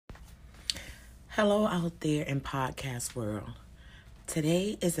Hello out there in podcast world.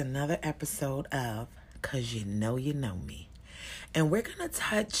 Today is another episode of 'Cause You Know Me. And we're going to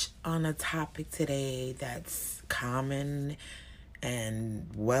touch on a topic today that's common and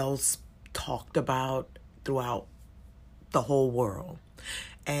well talked about throughout the whole world.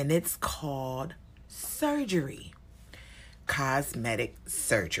 And it's called surgery. Cosmetic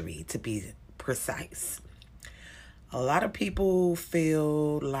surgery, to be precise. A lot of people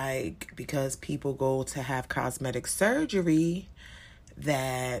feel like because people go to have cosmetic surgery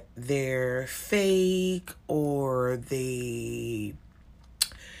that they're fake or they,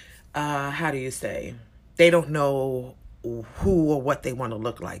 they don't know who or what they want to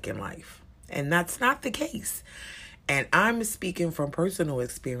look like in life. And that's not the case. And I'm speaking from personal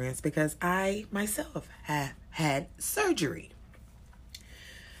experience because I myself have had surgery.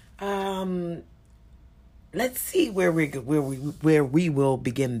 Let's see where we will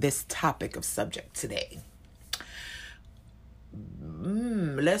begin this topic of subject today.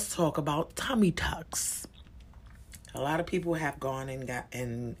 Let's talk about tummy tucks. A lot of people have gone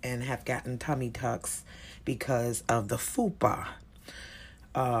and have gotten tummy tucks because of the fupa.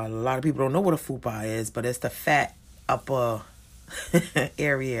 A lot of people don't know what a fupa is, but it's the fat upper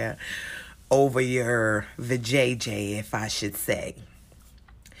area over your vajayjay, if I should say.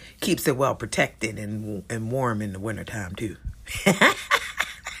 Keeps it well protected and warm in the wintertime too.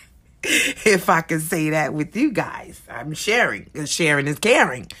 If I can say that with you guys. I'm sharing. Sharing is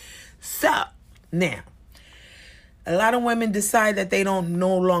caring. So, now, a lot of women decide that they don't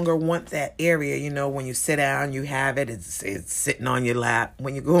no longer want that area. You know, when you sit down, you have it. It's sitting on your lap.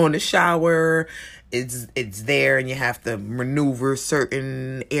 When you go in the shower, it's there and you have to maneuver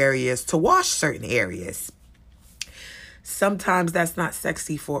certain areas to wash certain areas. Sometimes that's not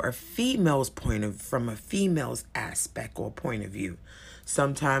sexy for a female's from a female's aspect or point of view.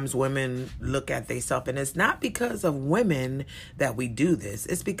 Sometimes women look at themselves, and it's not because of women that we do this.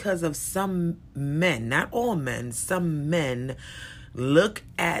 It's because of some men, not all men, some men look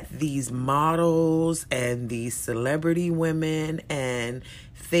at these models and these celebrity women and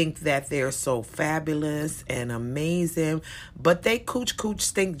think that they're so fabulous and amazing, but they cooch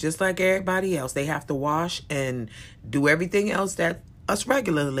stink just like everybody else. They have to wash and do everything else that us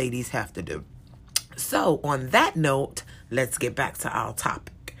regular ladies have to do. So on that note, let's get back to our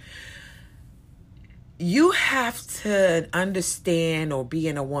topic. You have to understand or be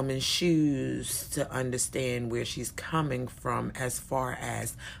in a woman's shoes to understand where she's coming from as far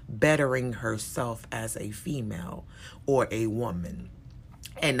as bettering herself as a female or a woman.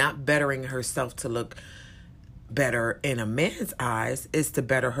 And not bettering herself to look better in a man's eyes, is to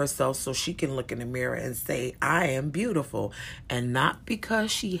better herself so she can look in the mirror and say, I am beautiful. And not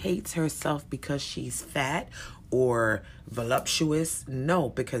because she hates herself because she's fat or voluptuous. No,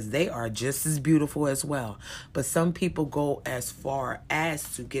 because they are just as beautiful as well. But some people go as far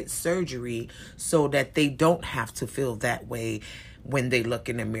as to get surgery so that they don't have to feel that way when they look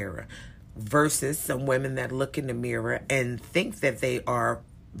in the mirror. Versus some women that look in the mirror and think that they are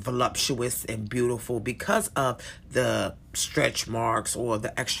voluptuous and beautiful because of the stretch marks or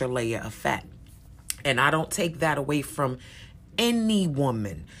the extra layer of fat. And I don't take that away from any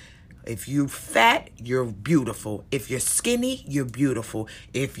woman. If you're fat, you're beautiful. If you're skinny, you're beautiful.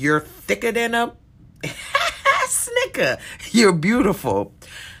 If you're thicker than a snicker, you're beautiful.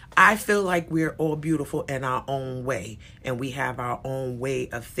 I feel like we're all beautiful in our own way, and we have our own way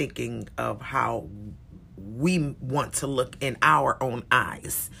of thinking of how we want to look in our own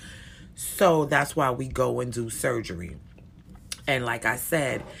eyes. So that's why we go and do surgery. And like I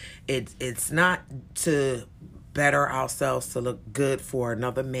said, it's not to better ourselves to look good for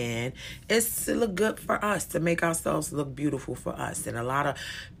another man. It's to look good for us, to make ourselves look beautiful for us. And a lot of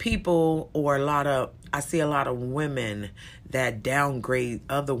people I see a lot of women that downgrade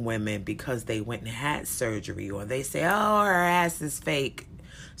other women because they went and had surgery, or they say, oh, her ass is fake.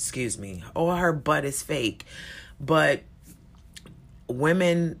 Or her butt is fake. But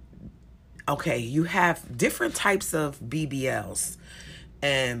women, okay, you have different types of BBLs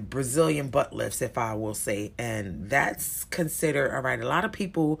and Brazilian butt lifts, if I will say. And that's considered, all right, a lot of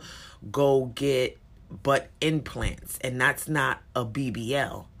people go get butt implants, and that's not a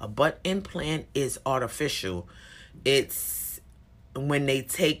BBL. A butt implant is artificial. It's when they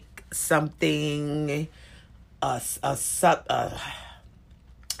take something, a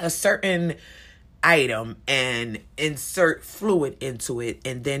certain item and insert fluid into it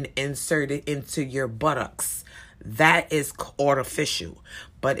and then insert it into your buttocks. That is artificial.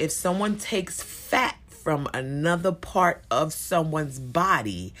 But if someone takes fat from another part of someone's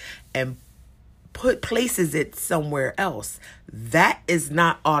body and places it somewhere else, that is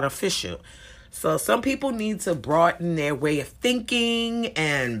not artificial. So some people need to broaden their way of thinking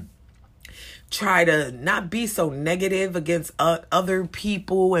and try to not be so negative against other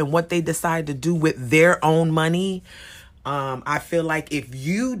people and what they decide to do with their own money. I feel like if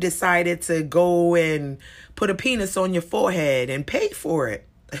you decided to go and put a penis on your forehead and pay for it,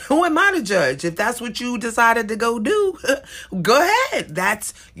 who am I to judge? If that's what you decided to go do, go ahead.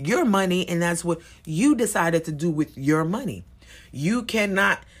 That's your money, and that's what you decided to do with your money. You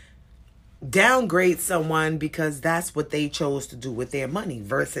cannot downgrade someone because that's what they chose to do with their money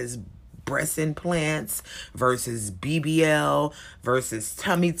versus breast implants versus BBL versus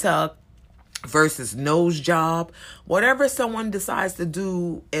tummy tuck versus nose job. Whatever someone decides to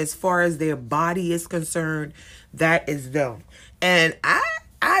do as far as their body is concerned, that is them. And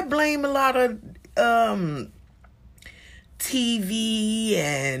I blame a lot of TV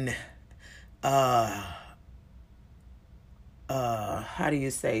and how do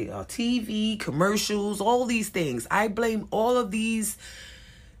you say TV commercials, all these things. I blame all of these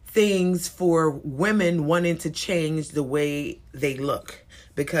things for women wanting to change the way they look,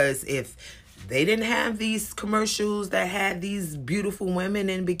 because if they didn't have these commercials that had these beautiful women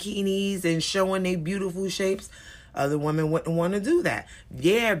in bikinis and showing their beautiful shapes, other women wouldn't want to do that.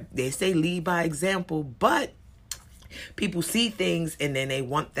 Yeah, they say lead by example, but people see things and then they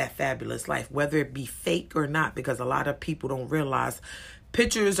want that fabulous life, whether it be fake or not, because a lot of people don't realize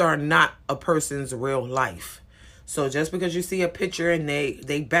pictures are not a person's real life. So just because you see a picture and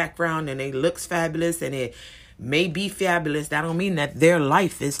they background and they looks fabulous and it may be fabulous, that don't mean that their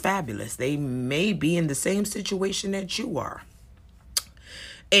life is fabulous. They may be in the same situation that you are.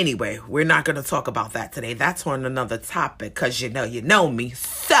 Anyway, we're not going to talk about that today. That's on another topic because you know me.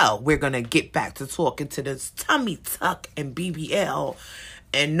 So we're going to get back to talking to this tummy tuck and BBL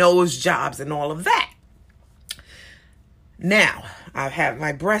and nose jobs and all of that. Now, I've had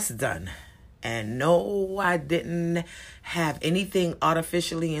my breasts done. And no, I didn't have anything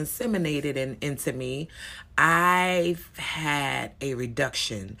artificially inseminated into me. I've had a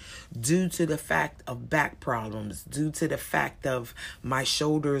reduction due to the fact of back problems, due to the fact of my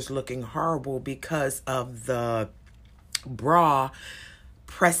shoulders looking horrible because of the bra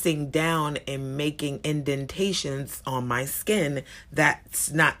pressing down and making indentations on my skin that's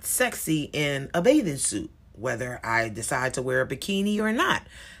not sexy in a bathing suit, whether I decide to wear a bikini or not.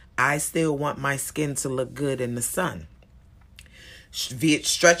 I still want my skin to look good in the sun. Be it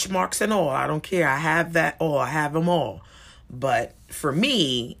stretch marks and all. I don't care. I have that all. I have them all. But for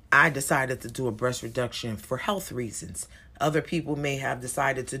me, I decided to do a breast reduction for health reasons. Other people may have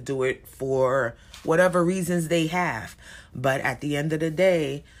decided to do it for whatever reasons they have. But at the end of the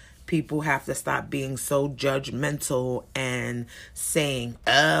day, people have to stop being so judgmental and saying,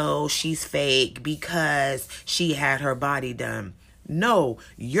 oh, she's fake because she had her body done. No,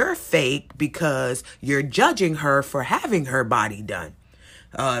 you're fake because you're judging her for having her body done.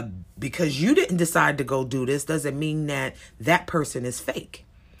 Because you didn't decide to go do this doesn't mean that that person is fake.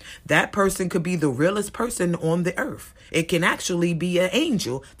 That person could be the realest person on the earth. It can actually be an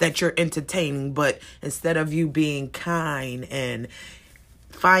angel that you're entertaining, but instead of you being kind and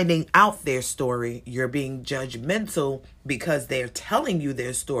finding out their story, you're being judgmental because they're telling you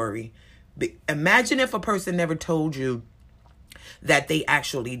their story. Imagine if a person never told you that they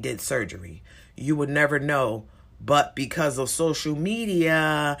actually did surgery. You would never know. But because of social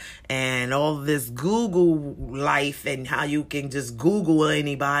media and all this Google life and how you can just Google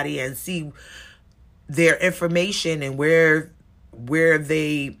anybody and see their information and what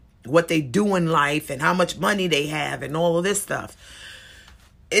they do in life and how much money they have and all of this stuff.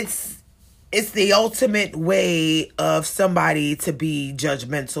 It's the ultimate way of somebody to be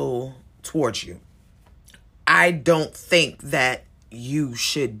judgmental towards you. I don't think that you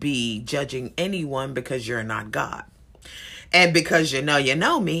should be judging anyone because you're not God. And because you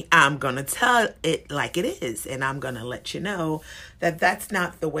know me, I'm going to tell it like it is. And I'm going to let you know that that's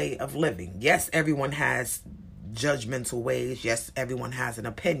not the way of living. Yes, everyone has judgmental ways. Yes, everyone has an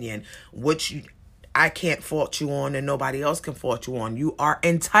opinion, which I can't fault you on and nobody else can fault you on. You are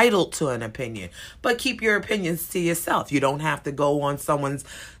entitled to an opinion, but keep your opinions to yourself. You don't have to go on someone's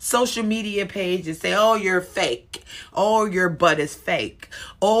social media page and say, oh, you're fake. Oh, your butt is fake.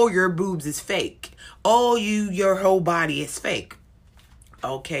 Oh, your boobs is fake. Oh, your whole body is fake.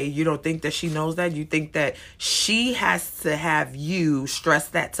 Okay, you don't think that she knows that? You think that she has to have you stress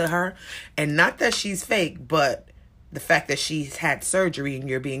that to her? And not that she's fake, but the fact that she's had surgery and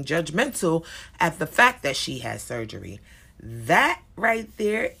you're being judgmental at the fact that she has surgery. That right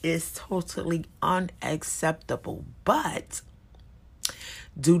there is totally unacceptable. But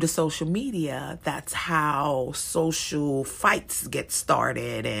due to social media, that's how social fights get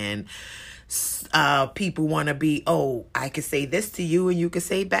started and People want to be, oh, I could say this to you and you could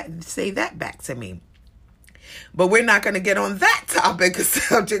say that back to me. But we're not going to get on that topic or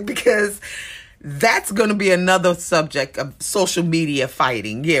subject, because that's going to be another subject of social media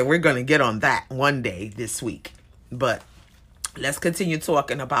fighting. Yeah, we're going to get on that one day this week. But let's continue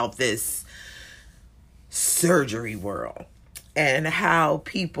talking about this surgery world and how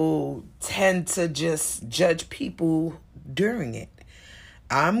people tend to just judge people during it.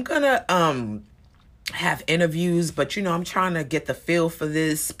 I'm going to have interviews, but I'm trying to get the feel for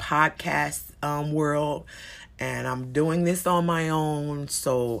this podcast world, and I'm doing this on my own.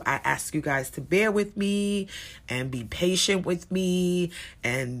 So I ask you guys to bear with me and be patient with me,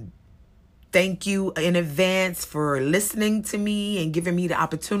 and thank you in advance for listening to me and giving me the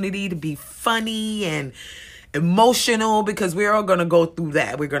opportunity to be funny and emotional, because we're all going to go through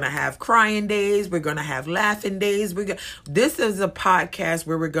that. We're going to have crying days. We're going to have laughing days. This is a podcast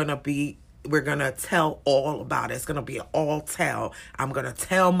where we're going to tell all about it. It's going to be an all tell. I'm going to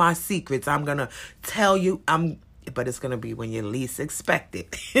tell my secrets. I'm going to tell you, but it's going to be when you least expect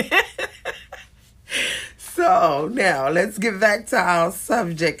it. So now let's get back to our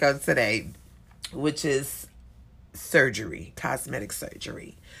subject of today, which is surgery, cosmetic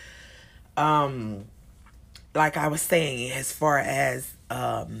surgery. Like I was saying, as far as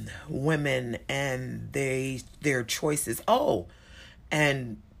women and their choices. Oh,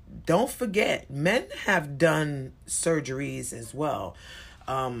 and don't forget, men have done surgeries as well.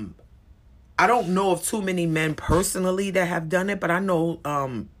 I don't know of too many men personally that have done it, but I know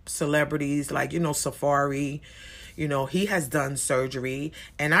celebrities like, Safari, he has done surgery,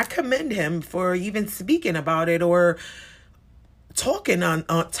 and I commend him for even speaking about it or talking on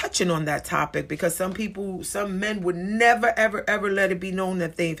touching on that topic, because some men would never, ever, ever let it be known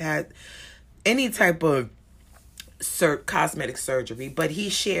that they've had any type of cosmetic surgery, but he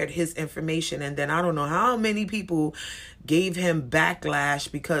shared his information, and then I don't know how many people gave him backlash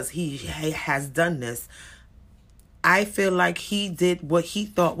because he has done this. I feel like he did what he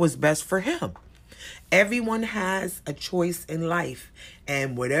thought was best for him. Everyone has a choice in life,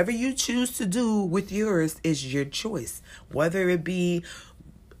 and whatever you choose to do with yours is your choice. Whether it be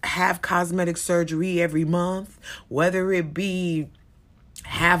have cosmetic surgery every month, whether it be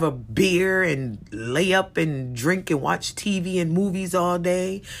have a beer and lay up and drink and watch TV and movies all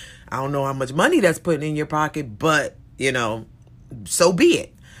day. I don't know how much money that's putting in your pocket, but so be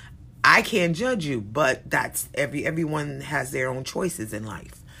it. I can't judge you, but that's everyone has their own choices in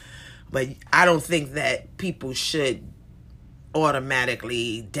life. But I don't think that people should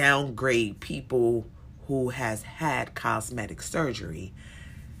automatically downgrade people who has had cosmetic surgery.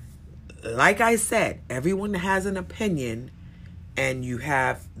 Like I said, everyone has an opinion, and you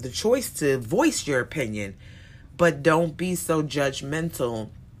have the choice to voice your opinion, but don't be so judgmental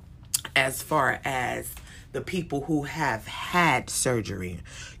as far as the people who have had surgery.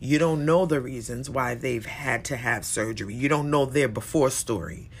 You don't know the reasons why they've had to have surgery. You don't know their before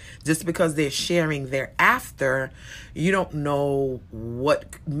story. Just because they're sharing their after, you don't know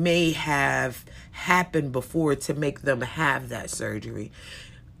what may have happened before to make them have that surgery.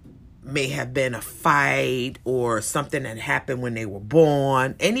 May have been a fight or something that happened when they were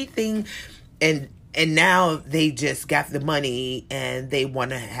born, anything, and now they just got the money and they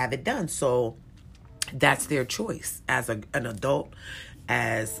want to have it done. So that's their choice as an adult,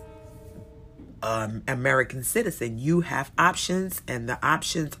 as American citizen. You have options, and the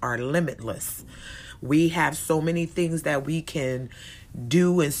options are limitless. We have so many things that we can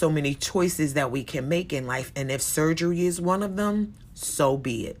do and so many choices that we can make in life, and if surgery is one of them, so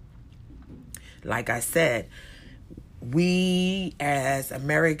be it. Like I said, we as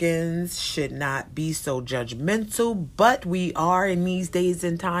Americans should not be so judgmental, but we are in these days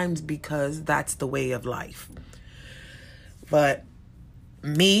and times because that's the way of life. But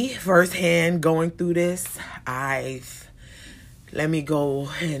me, firsthand, going through this, let me go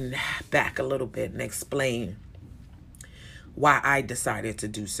and back a little bit and explain why I decided to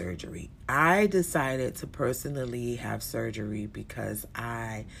do surgery. I decided to personally have surgery because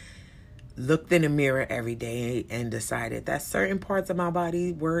I looked in the mirror every day and decided that certain parts of my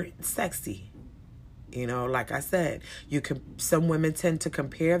body were sexy. Like I said, some women tend to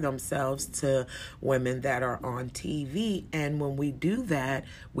compare themselves to women that are on TV. And when we do that,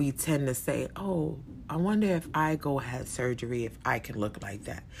 we tend to say, oh, I wonder if I go have surgery, if I can look like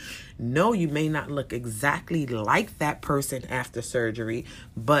that. No, you may not look exactly like that person after surgery,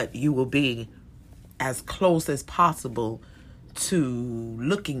 but you will be as close as possible to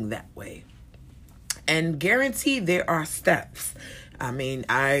looking that way. And guaranteed there are steps. I mean,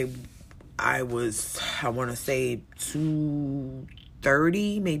 I want to say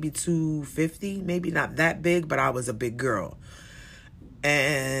 230, maybe 250, maybe not that big, but I was a big girl.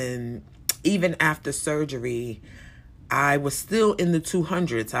 And even after surgery, I was still in the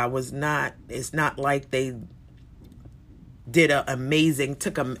 200s. It's not like they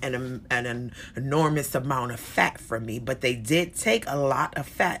took an enormous amount of fat from me, but they did take a lot of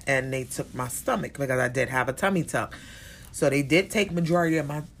fat, and they took my stomach because I did have a tummy tuck. So they did take majority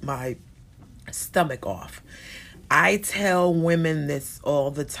of my stomach off. I tell women this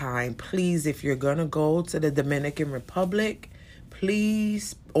all the time. Please, if you're going to go to the Dominican Republic,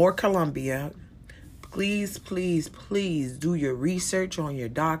 please, or Colombia, please do your research on your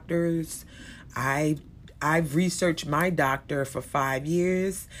doctors. I've researched my doctor for 5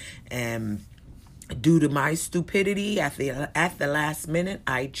 years, and due to my stupidity at the last minute,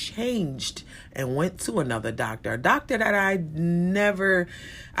 I changed and went to another doctor. A doctor that I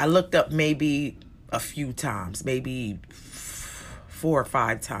looked up maybe a few times, maybe 4 or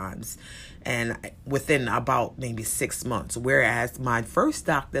 5 times, and within about maybe 6 months. Whereas my first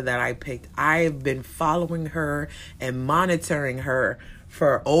doctor that I picked, I've been following her and monitoring her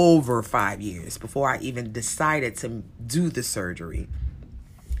for over 5 years before I even decided to do the surgery.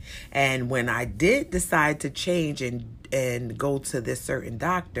 And when I did decide to change and go to this certain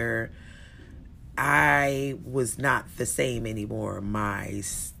doctor, I was not the same anymore.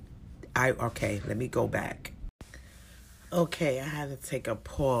 Okay, let me go back. Okay, I had to take a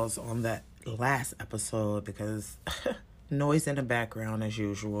pause on that last episode because noise in the background as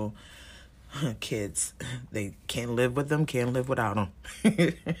usual. Kids, they can't live with them, can't live without them.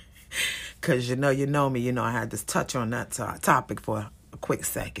 Because you know me, I had to touch on that topic for a quick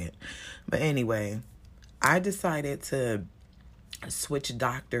second. But anyway, I decided to switch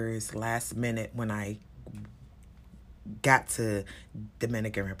doctors last minute when I got to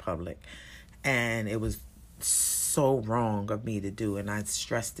Dominican Republic. And it was so wrong of me to do, and I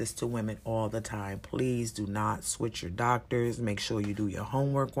stress this to women all the time. Please do not switch your doctors. Make sure you do your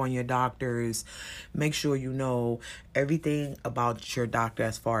homework on your doctors. Make sure you know everything about your doctor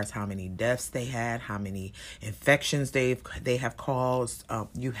as far as how many deaths they had, how many infections they have caused.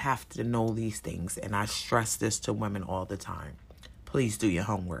 You have to know these things, and I stress this to women all the time. Please do your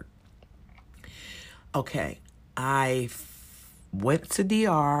homework. Okay, I went to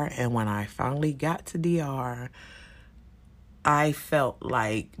DR, and when I finally got to DR, I felt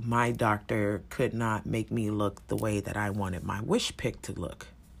like my doctor could not make me look the way that I wanted my wish pick to look,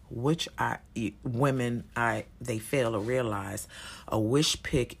 which women fail to realize a wish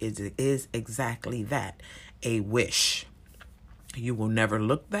pick is exactly that, a wish. You will never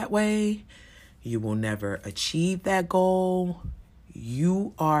look that way. You will never achieve that goal.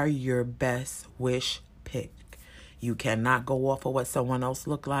 You are your best wish pick. You cannot go off of what someone else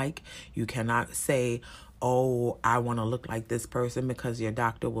look like. You cannot say, oh, I want to look like this person, because your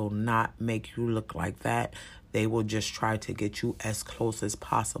doctor will not make you look like that. They will just try to get you as close as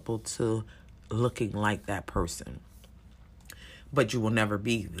possible to looking like that person. But you will never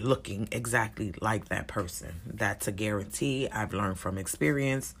be looking exactly like that person. That's a guarantee. I've learned from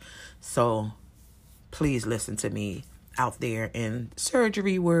experience. So please listen to me out there in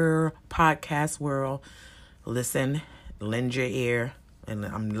surgery world, podcast world. Listen, lend your ear, and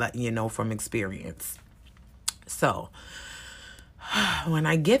I'm letting you know from experience. So when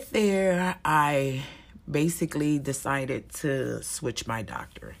I get there, I basically decided to switch my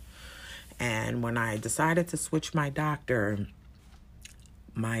doctor. And when I decided to switch my doctor,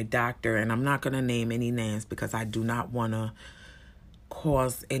 and I'm not going to name any names because I do not want to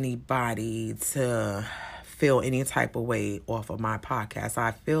cause anybody to feel any type of way off of my podcast.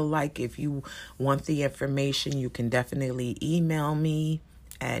 I feel like if you want the information, you can definitely email me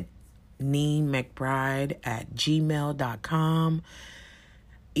at neemcbride@gmail.com.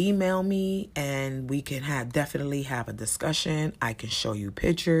 Email me and we can definitely have a discussion. I can show you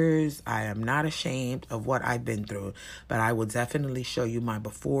pictures. I am not ashamed of what I've been through, but I will definitely show you my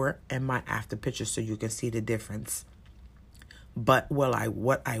before and my after pictures so you can see the difference. But what I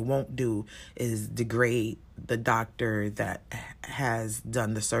won't do is degrade the doctor that has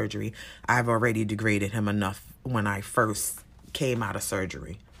done the surgery. I've already degraded him enough when I first came out of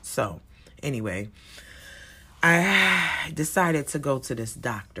surgery. So anyway, I decided to go to this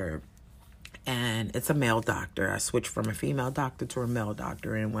doctor, and it's a male doctor. I switched from a female doctor to a male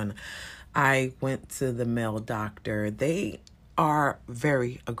doctor. And when I went to the male doctor, they are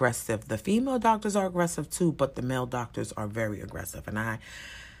very aggressive. The female doctors are aggressive too, but the male doctors are very aggressive. And I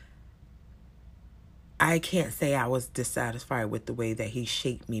can't say I was dissatisfied with the way that he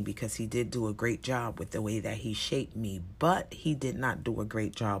shaped me, because he did do a great job with the way that he shaped me, but he did not do a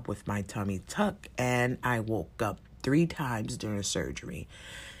great job with my tummy tuck. And I woke up 3 times during surgery.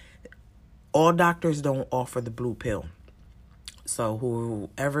 All doctors don't offer the blue pill. So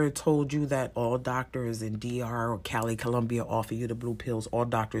whoever told you that all doctors in DR or Cali, Columbia offer you the blue pills, all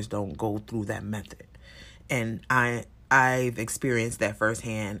doctors don't go through that method. And I've experienced that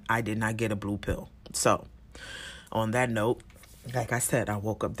firsthand. I did not get a blue pill. So on that note, like I said, I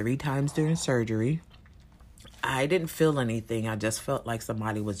woke up 3 times during surgery. I didn't feel anything. I just felt like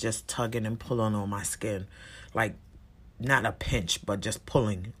somebody was just tugging and pulling on my skin. Like, not a pinch, but just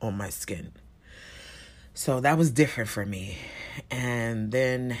pulling on my skin. So that was different for me. And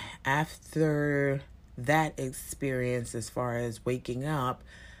then after that experience, as far as waking up,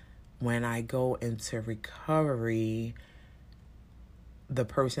 when I go into recovery, the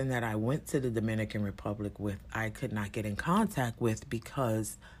person that I went to the Dominican Republic with, I could not get in contact with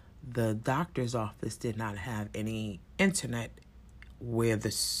because the doctor's office did not have any internet where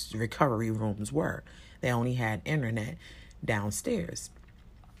the recovery rooms were. They only had internet downstairs.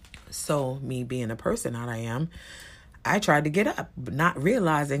 So me being the person that I am, I tried to get up, but not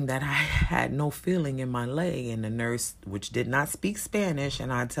realizing that I had no feeling in my leg. And the nurse, which did not speak Spanish,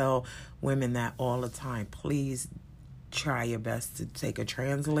 and I tell women that all the time, please try your best to take a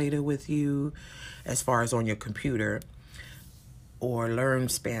translator with you as far as on your computer, or learn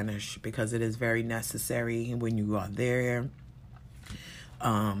Spanish, because it is very necessary when you are there.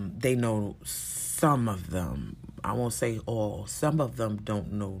 They know some of them. I won't say all. Some of them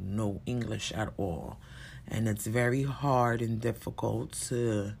don't know no English at all. And it's very hard and difficult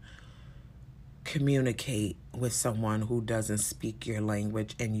to communicate with someone who doesn't speak your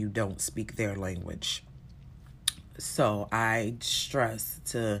language and you don't speak their language. So I stress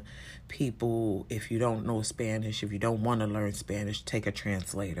to people, if you don't know Spanish, if you don't want to learn Spanish, take a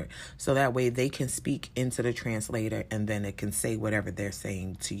translator. So that way they can speak into the translator and then it can say whatever they're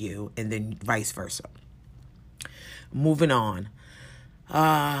saying to you, and then vice versa. Moving on.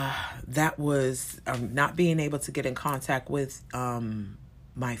 That was not being able to get in contact with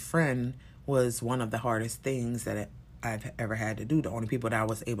my friend was one of the hardest things that I've ever had to do. The only people that I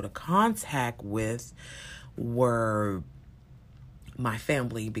was able to contact with were my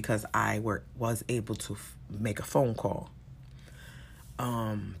family, because I was able to make a phone call.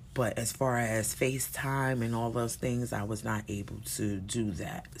 But as far as FaceTime and all those things, I was not able to do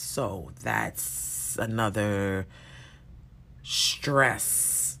that. So that's another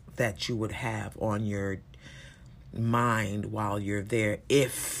stress that you would have on your mind while you're there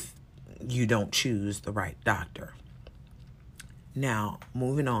if you don't choose the right doctor. Now,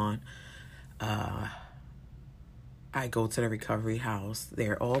 moving on, I go to the recovery house.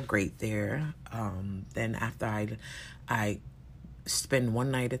 They're all great there. Then after I spend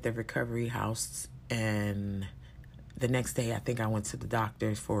one night at the recovery house, and the next day I think I went to the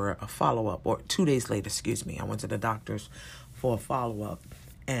doctor's for a follow-up, or 2 days later, I went to the doctor's for a follow-up.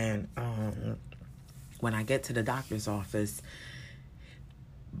 And when I get to the doctor's office,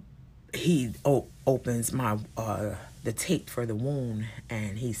 he opens my the tape for the wound,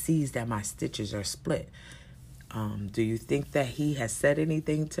 and he sees that my stitches are split. Do you think that he has said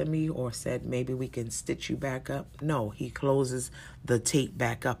anything to me or said maybe we can stitch you back up? No, he closes the tape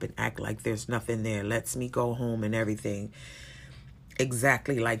back up and act like there's nothing there. Lets me go home and everything.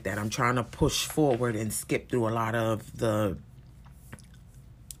 Exactly like that. I'm trying to push forward and skip through a lot of the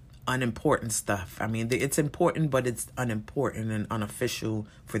unimportant stuff. I mean, it's important, but it's unimportant and unofficial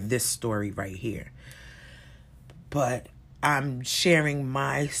for this story right here. But I'm sharing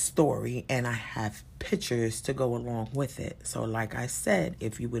my story, and I have pictures to go along with it. So like I said,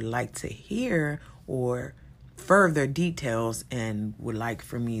 if you would like to hear or further details and would like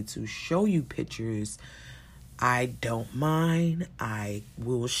for me to show you pictures, I don't mind. I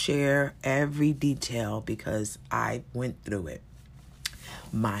will share every detail because I went through it.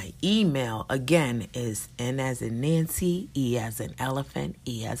 My email, again, is N as in Nancy, E as in elephant,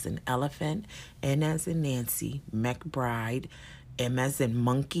 E as in elephant, N as in Nancy, McBride, M as in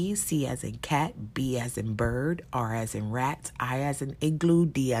monkey, C as in cat, B as in bird, R as in rat, I as in igloo,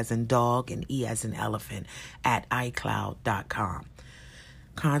 D as in dog, and E as in elephant at iCloud.com.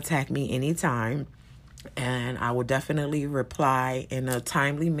 Contact me anytime, and I will definitely reply in a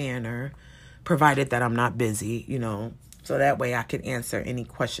timely manner, provided that I'm not busy, so that way I can answer any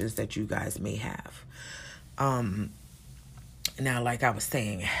questions that you guys may have. Now, like I was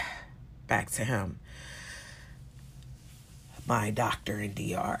saying, back to him, my doctor in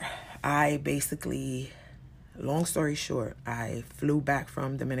DR. I basically, long story short, I flew back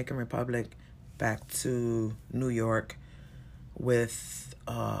from Dominican Republic back to New York with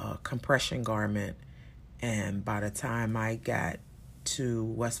a compression garment. And by the time I got to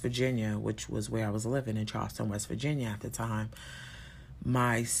West Virginia, which was where I was living in Charleston, West Virginia at the time,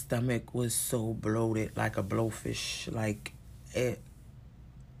 my stomach was so bloated, like a blowfish. Like,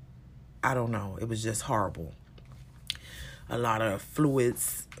 I don't know. It was just horrible. A lot of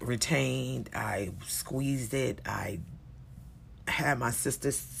fluids retained. I squeezed it. I had my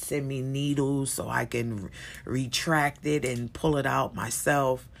sister send me needles so I can retract it and pull it out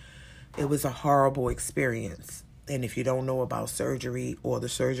myself. It was a horrible experience. And if you don't know about surgery or the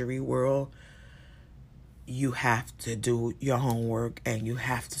surgery world, you have to do your homework and you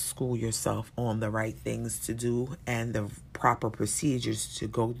have to school yourself on the right things to do and the proper procedures to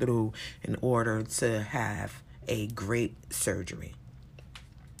go through in order to have a great surgery,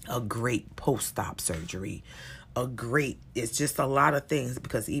 a great post-op surgery, it's just a lot of things,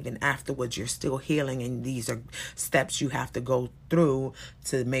 because even afterwards you're still healing, and these are steps you have to go through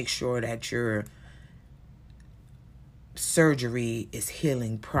to make sure that your surgery is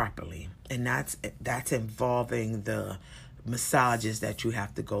healing properly. And that's involving the massages that you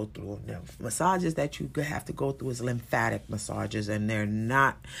have to go through. The massages that you have to go through is lymphatic massages, and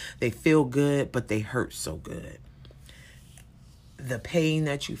they feel good, but they hurt so good. The pain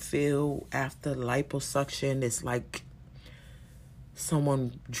that you feel after liposuction is like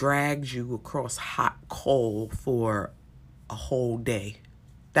someone drags you across hot coal for a whole day.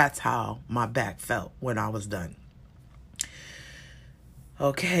 That's how my back felt when I was done.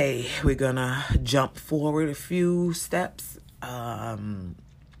 Okay, we're gonna jump forward a few steps.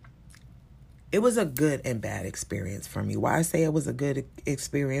 It was a good and bad experience for me. Why I say it was a good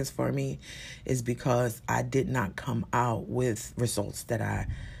experience for me is because I did not come out with results that I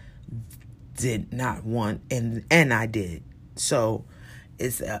did not want, and I did. So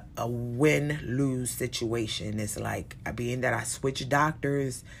it's a win-lose situation. It's like, being that I switched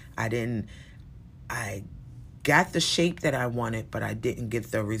doctors, I got the shape that I wanted, but I didn't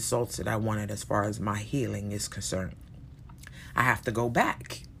get the results that I wanted as far as my healing is concerned. I have to go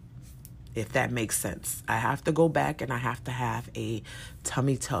back, if that makes sense. I have to go back and I have to have a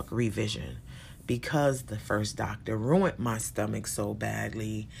tummy tuck revision, because the first doctor ruined my stomach so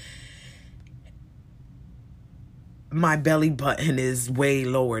badly. My belly button is way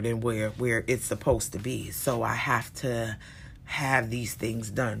lower than where it's supposed to be. So I have to have these things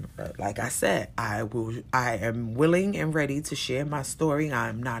done. Like I said, I am willing and ready to share my story.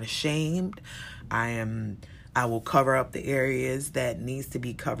 I'm not ashamed. I will cover up the areas that needs to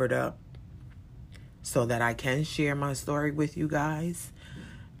be covered up so that I can share my story with you guys.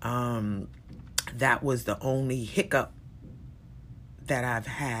 That was the only hiccup that I've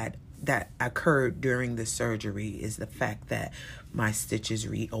had that occurred during the surgery, is the fact that my stitches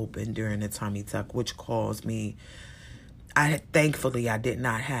reopened during the tummy tuck, which caused me, thankfully I did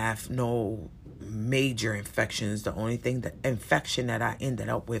not have no major infections. The only infection that I ended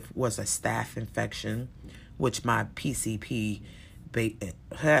up with was a staph infection, which my PCP,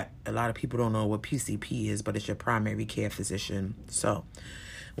 a lot of people don't know what PCP is, but it's your primary care physician. So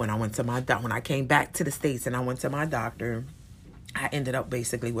when I came back to the States and I went to my doctor, I ended up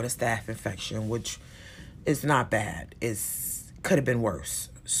basically with a staph infection, which is not bad. Could have been worse.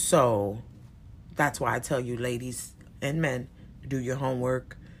 So that's why I tell you, ladies and men, do your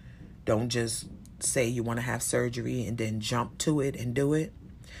homework. Don't just say you want to have surgery and then jump to it and do it.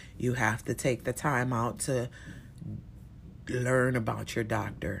 You have to take the time out to learn about your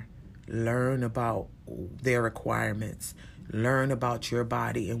doctor, learn about their requirements, learn about your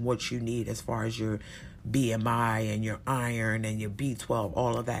body and what you need as far as your BMI and your iron and your B12,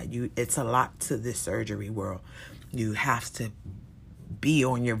 all of that. It's a lot to this surgery world. You have to be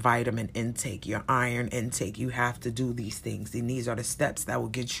on your vitamin intake, your iron intake. You have to do these things, and these are the steps that will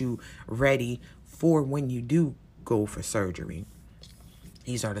get you ready for when you do go for surgery.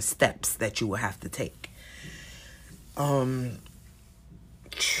 These are the steps that you will have to take.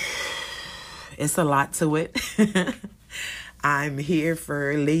 It's a lot to it. I'm here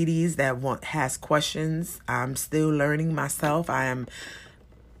for ladies that has questions. I'm still learning myself. I am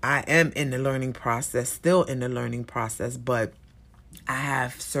in the learning process, still in the learning process, but I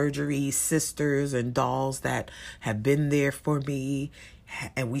have surgery sisters and dolls that have been there for me,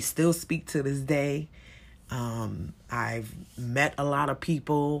 and we still speak to this day. I've met a lot of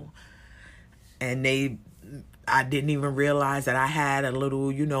people, and I didn't even realize that I had a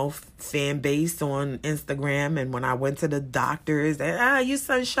little, fan base on Instagram. And when I went to the doctors, you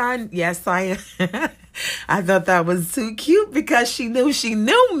sunshine. Yes, I am. I thought that was too cute because she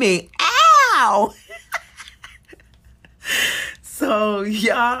knew me. Ow! So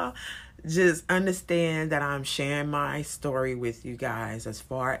y'all just understand that I'm sharing my story with you guys as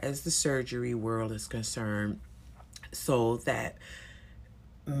far as the surgery world is concerned, so that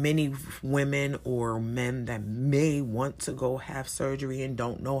many women or men that may want to go have surgery and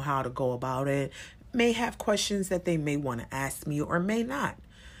don't know how to go about it may have questions that they may want to ask me or may not.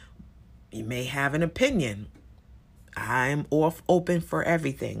 You may have an opinion. I'm open for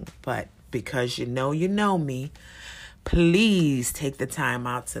everything, but because you know me, please take the time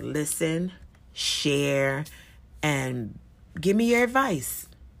out to listen, share, and give me your advice.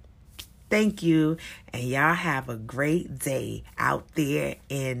 Thank you, and y'all have a great day out there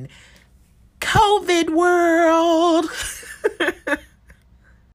in COVID world.